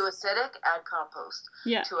 Yes. Too acidic, add compost.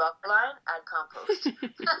 Yeah. Too alkaline, add compost.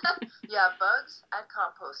 Yeah, bugs, add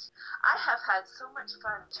compost. I have had so much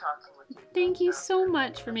fun talking with you. Thank you so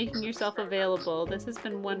much for making yourself available. This has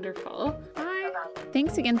been wonderful. Bye. Bye-bye.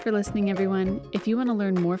 Thanks again for listening, everyone. If you want to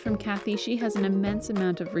learn more from Kathy, she has an immense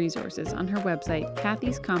amount of resources on her website,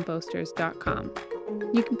 kathyscomposters.com.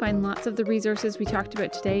 You can find lots of the resources we talked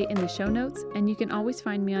about today in the show notes, and you can always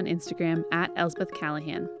find me on Instagram at Elsbeth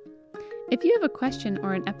Callahan. If you have a question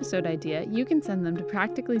or an episode idea, you can send them to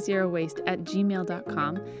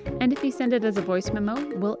practicallyzerowaste@gmail.com, and if you send it as a voice memo,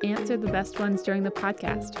 we'll answer the best ones during the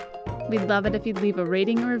podcast. We'd love it if you'd leave a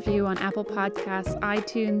rating or review on Apple Podcasts,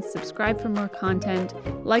 iTunes, subscribe for more content,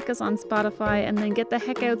 like us on Spotify, and then get the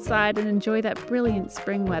heck outside and enjoy that brilliant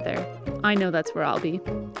spring weather. I know that's where I'll be.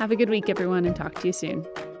 Have a good week, everyone, and talk to you soon.